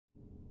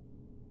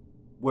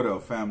What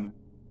up, family?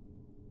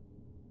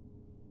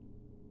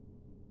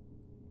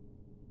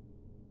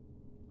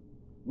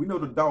 We know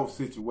the Dolph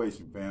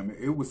situation, family.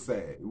 It was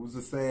sad. It was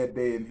a sad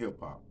day in hip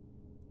hop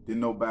that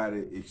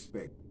nobody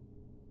expected.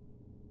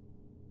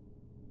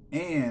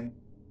 And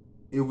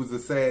it was a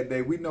sad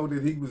day. We know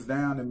that he was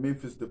down in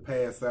Memphis to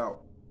pass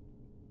out,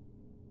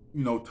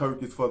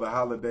 turkeys for the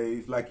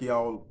holidays, like he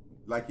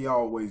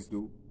always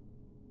do.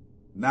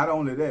 Not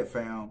only that,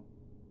 fam,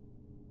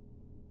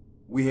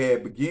 we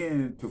had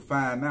begun to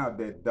find out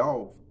that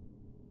Dolph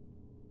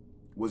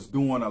was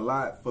doing a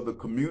lot for the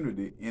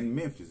community in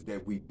Memphis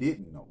that we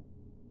didn't know.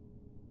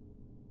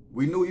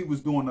 We knew he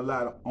was doing a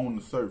lot on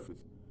the surface,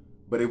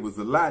 but it was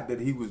a lot that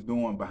he was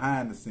doing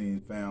behind the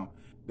scenes, fam,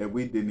 that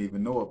we didn't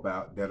even know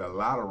about, that a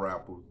lot of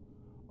rappers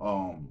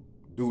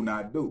do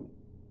not do.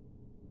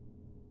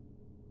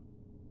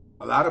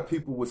 A lot of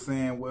people were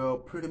saying, well,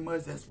 pretty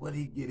much that's what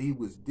he get. He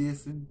was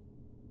dissing,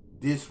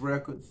 diss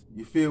records.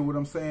 You feel what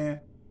I'm saying?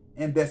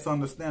 And that's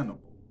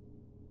understandable,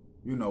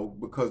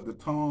 because the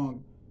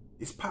tongue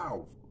is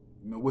powerful.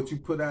 What you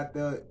put out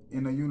there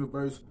in the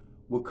universe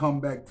will come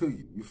back to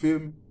you. You feel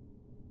me?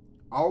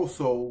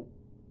 Also,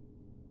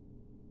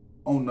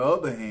 on the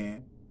other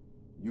hand,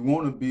 you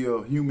want to be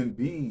a human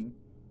being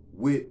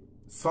with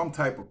some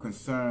type of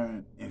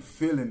concern and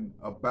feeling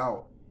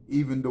about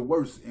even the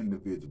worst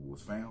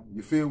individuals, fam.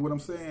 You feel what I'm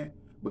saying?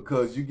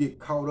 Because you get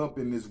caught up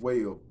in this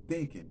way of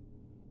thinking,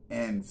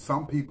 and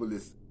some people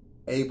is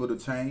able to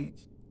change,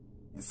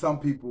 and some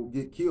people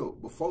get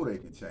killed before they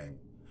can change.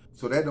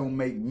 So that don't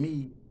make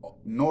me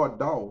nor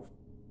Dolph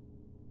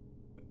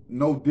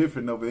no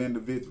different of an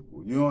individual.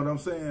 You know what I'm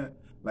saying?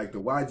 Like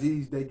the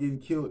YGs, they getting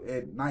killed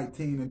at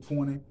 19 and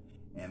 20,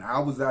 and I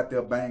was out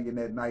there banging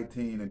at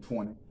 19 and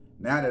 20.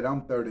 Now that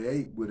I'm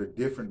 38 with a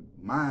different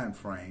mind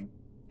frame,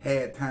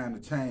 had time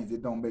to change,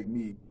 it don't make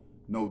me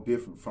no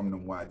different from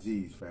them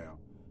YGs, fam,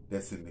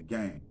 that's in the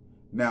game.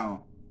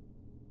 Now,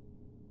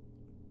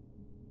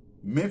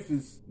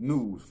 Memphis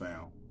News,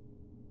 fam,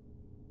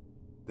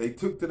 they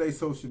took to their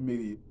social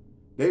media,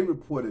 they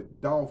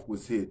reported Dolph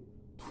was hit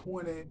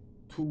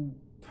 22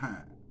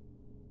 times.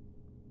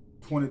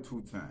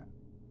 22 times.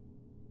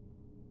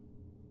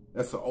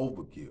 That's an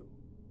overkill.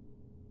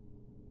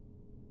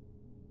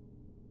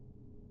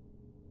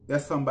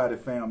 That's somebody,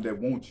 fam, that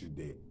wants you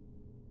dead.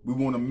 We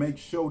want to make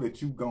sure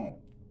that you gone.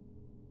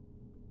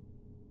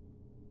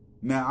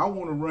 Now, I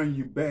want to run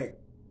you back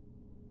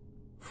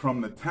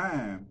from the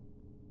time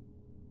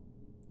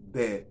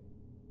that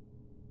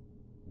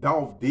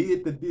Dolph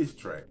did the diss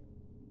track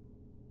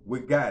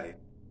with Gotti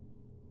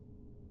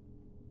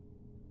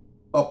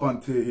up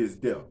until his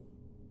death.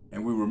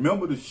 And we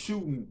remember the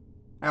shooting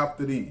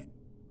after then.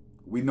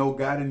 We know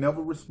Gotti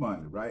never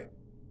responded, right?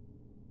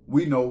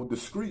 We know the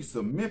streets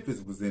of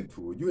Memphis was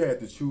into it. You had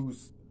to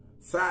choose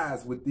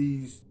sides with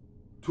these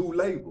two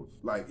labels.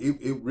 Like,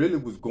 it really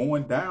was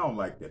going down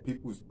like that.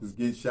 People was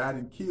getting shot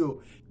and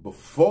killed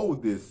before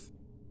this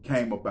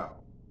came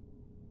about.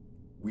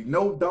 We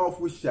know Dolph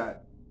was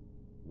shot.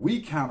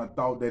 We kind of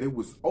thought that it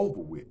was over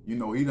with. He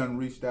done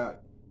reached out.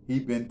 He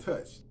been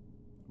touched,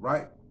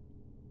 right?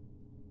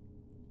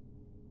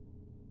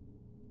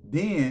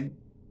 Then,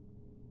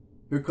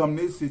 here come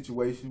this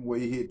situation where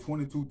he hit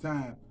 22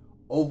 times,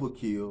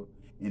 overkill,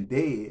 and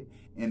dead.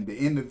 And the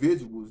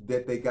individuals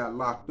that they got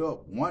locked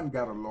up, one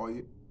got a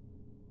lawyer.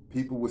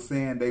 People were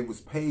saying they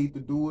was paid to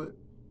do it.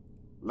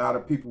 A lot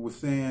of people were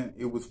saying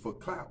it was for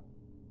clout.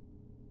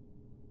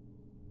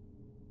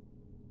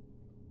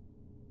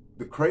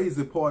 The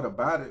crazy part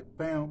about it,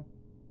 fam,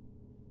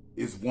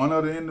 is one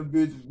of the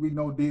individuals we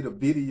know did a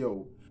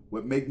video.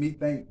 What make me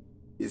think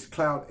it's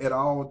clout at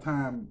all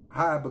time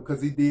high,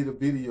 because he did a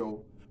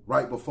video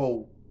right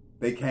before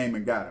they came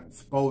and got him,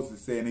 supposedly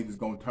saying he was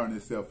going to turn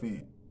himself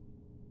in.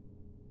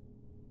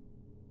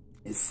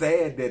 It's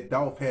sad that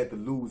Dolph had to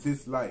lose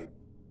his life,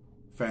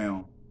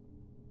 fam,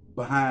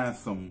 behind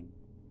some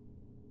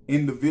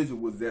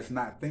individuals that's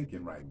not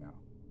thinking right now,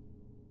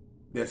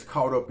 that's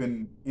caught up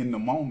in the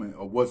moment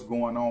of what's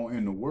going on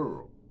in the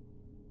world.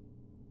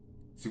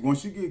 See,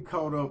 once you get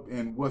caught up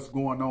in what's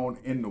going on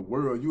in the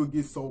world, you'll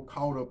get so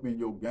caught up in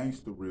your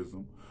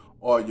gangsterism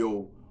or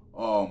your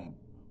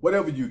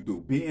whatever you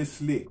do, being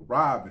slick,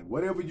 robbing,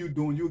 whatever you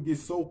doing, you'll get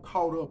so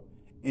caught up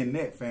in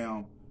that,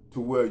 fam, to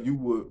where you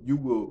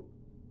will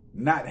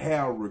not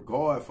have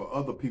regard for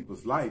other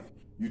people's life.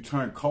 You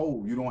turn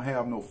cold. You don't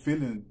have no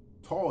feeling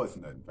towards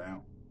nothing,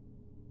 fam.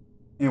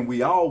 And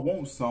we all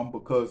want some,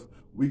 because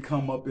we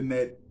come up in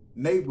that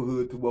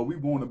neighborhood to where we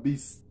want to be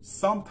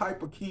some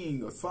type of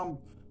king or some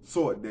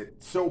sort that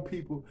show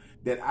people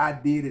that I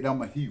did it,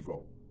 I'm a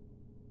hero.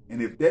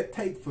 And if that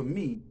takes for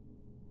me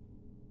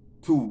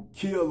to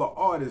kill an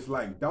artist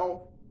like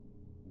Dolph,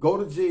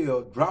 go to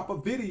jail, drop a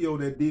video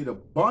that did a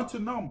bunch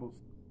of numbers,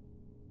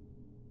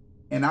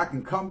 and I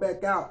can come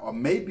back out or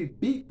maybe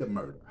beat the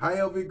murder,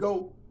 however it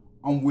go,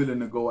 I'm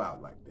willing to go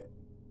out like that.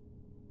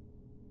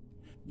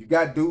 You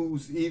got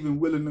dudes even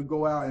willing to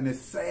go out, and it's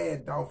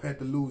sad Dolph had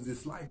to lose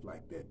his life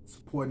like that,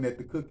 supporting at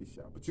the cookie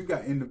shop. But you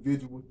got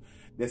individuals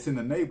that's in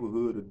the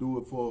neighborhood to do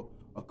it for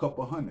a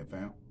couple hundred,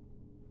 fam.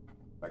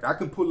 Like, I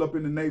can pull up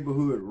in the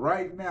neighborhood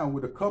right now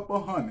with a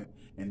couple hundred,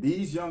 and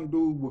these young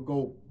dudes will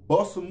go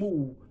bust a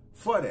move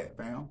for that,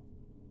 fam.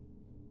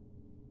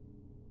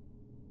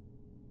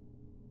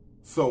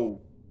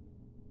 So,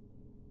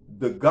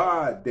 the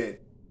God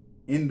that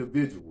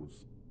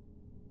individuals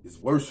is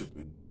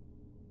worshiping,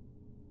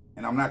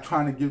 and I'm not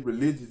trying to get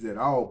religious at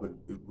all, but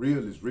real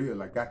is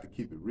real. I got to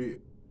keep it real.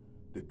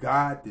 The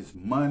God, this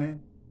money,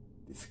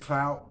 this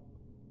clout,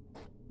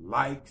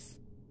 likes,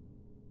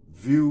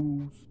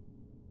 views,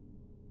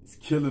 is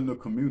killing the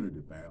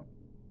community, fam.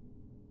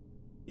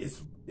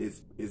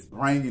 It's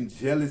bringing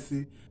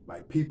jealousy.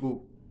 Like,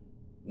 people,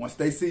 once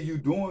they see you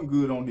doing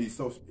good on these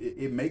social,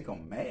 it make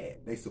them mad.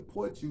 They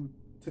support you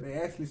till they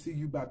actually see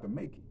you about to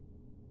make it.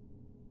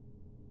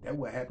 That's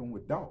what happened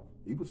with Dolph.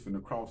 He was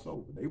finna cross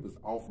over. They was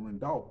offering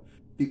Dolph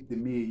 $50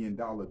 million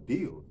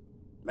deals,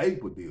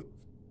 label deals,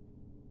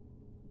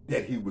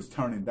 that he was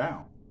turning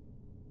down.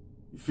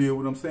 You feel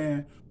what I'm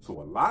saying?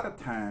 So a lot of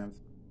times,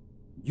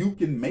 you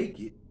can make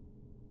it,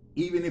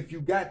 even if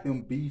you got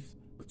them beefs,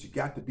 but you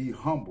got to be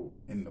humble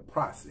in the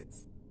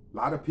process. A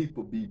lot of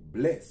people be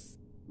blessed,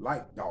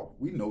 like Dolph.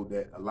 We know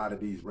that a lot of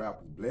these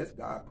rappers blessed.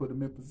 God put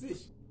them in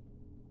position.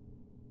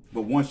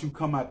 But once you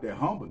come out that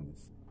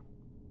humbleness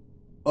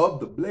of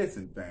the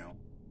blessing, fam,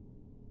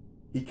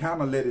 he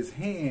kind of let his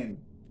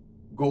hand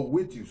go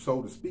with you,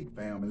 so to speak,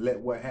 fam, and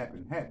let what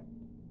happened happen.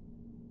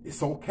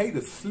 It's okay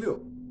to slip,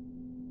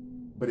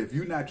 but if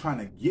you're not trying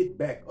to get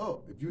back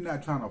up, if you're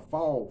not trying to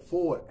fall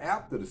forward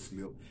after the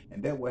slip,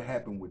 and that's what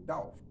happened with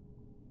Dolph.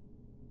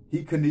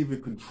 He couldn't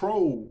even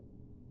control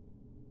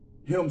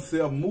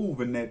himself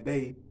moving that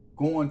day,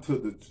 going to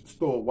the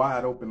store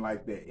wide open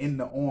like that, in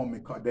the army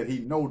car that he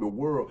know the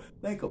world.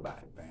 Think about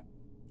it, fam.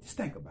 Just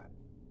think about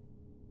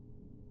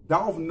it.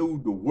 Dolph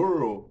knew the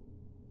world,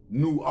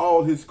 knew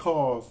all his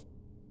cars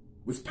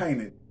was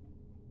painted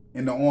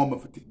in the armor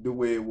the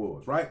way it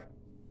was, right?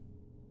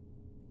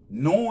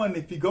 Knowing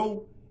if he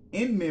go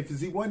in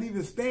Memphis, he wasn't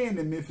even staying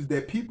in Memphis,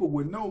 that people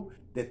would know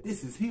that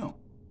this is him.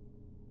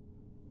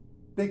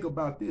 Think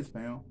about this,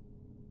 fam.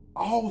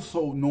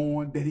 Also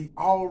knowing that he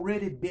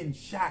already been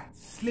shot,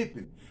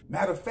 slipping.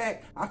 Matter of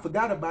fact, I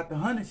forgot about the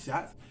 100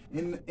 shots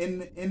in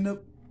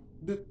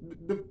the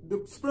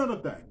sprinter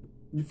thing.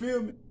 You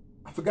feel me?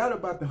 I forgot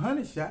about the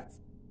 100 shots.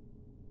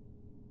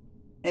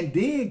 And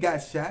then got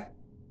shot.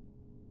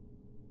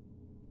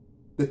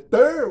 The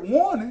third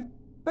warning,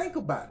 think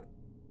about it.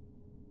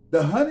 The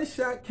 100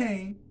 shot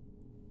came,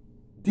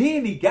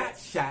 then he got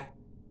shot,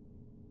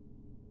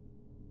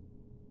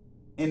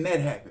 and that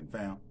happened,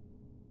 fam.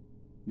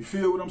 You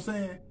feel what I'm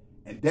saying?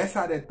 And that's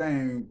how that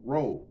thing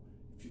rolled.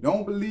 If you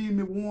don't believe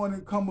me,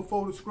 warning come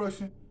before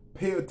discretion,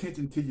 pay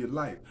attention to your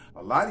life.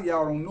 A lot of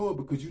y'all don't know it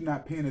because you're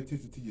not paying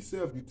attention to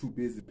yourself. You're too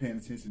busy paying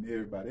attention to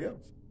everybody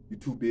else. You're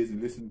too busy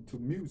listening to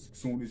music as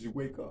soon as you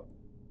wake up.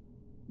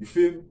 You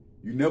feel me?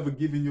 You never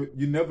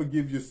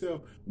give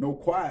yourself no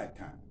quiet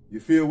time.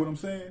 You feel what I'm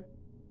saying?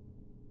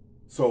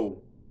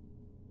 So,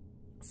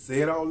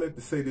 say it all that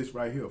to say this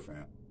right here,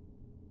 fam.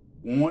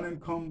 Warning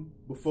come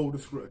before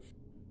destruction.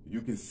 You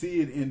can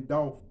see it in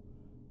Dolph's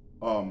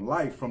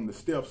life from the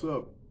steps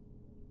up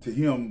to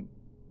him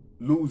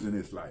losing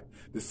his life.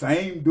 The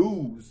same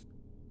dudes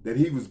that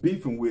he was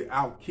beefing with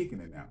out kicking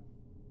it out.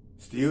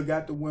 Still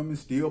got the women,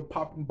 still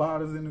popping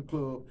bottles in the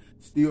club,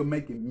 still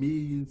making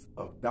millions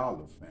of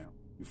dollars, fam.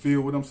 You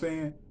feel what I'm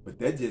saying? But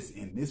that's just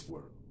in this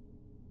world.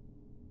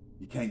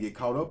 You can't get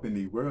caught up in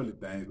these worldly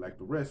things like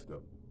the rest of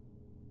them.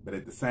 But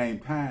at the same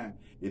time,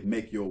 it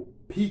make your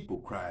people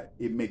cry.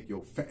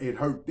 It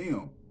hurt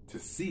them to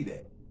see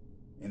that.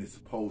 And it's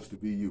supposed to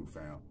be you,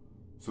 fam.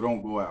 So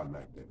don't go out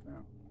like that,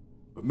 fam.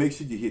 But make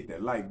sure you hit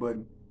that like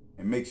button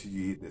and make sure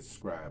you hit that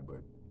subscribe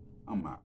button. I'm out.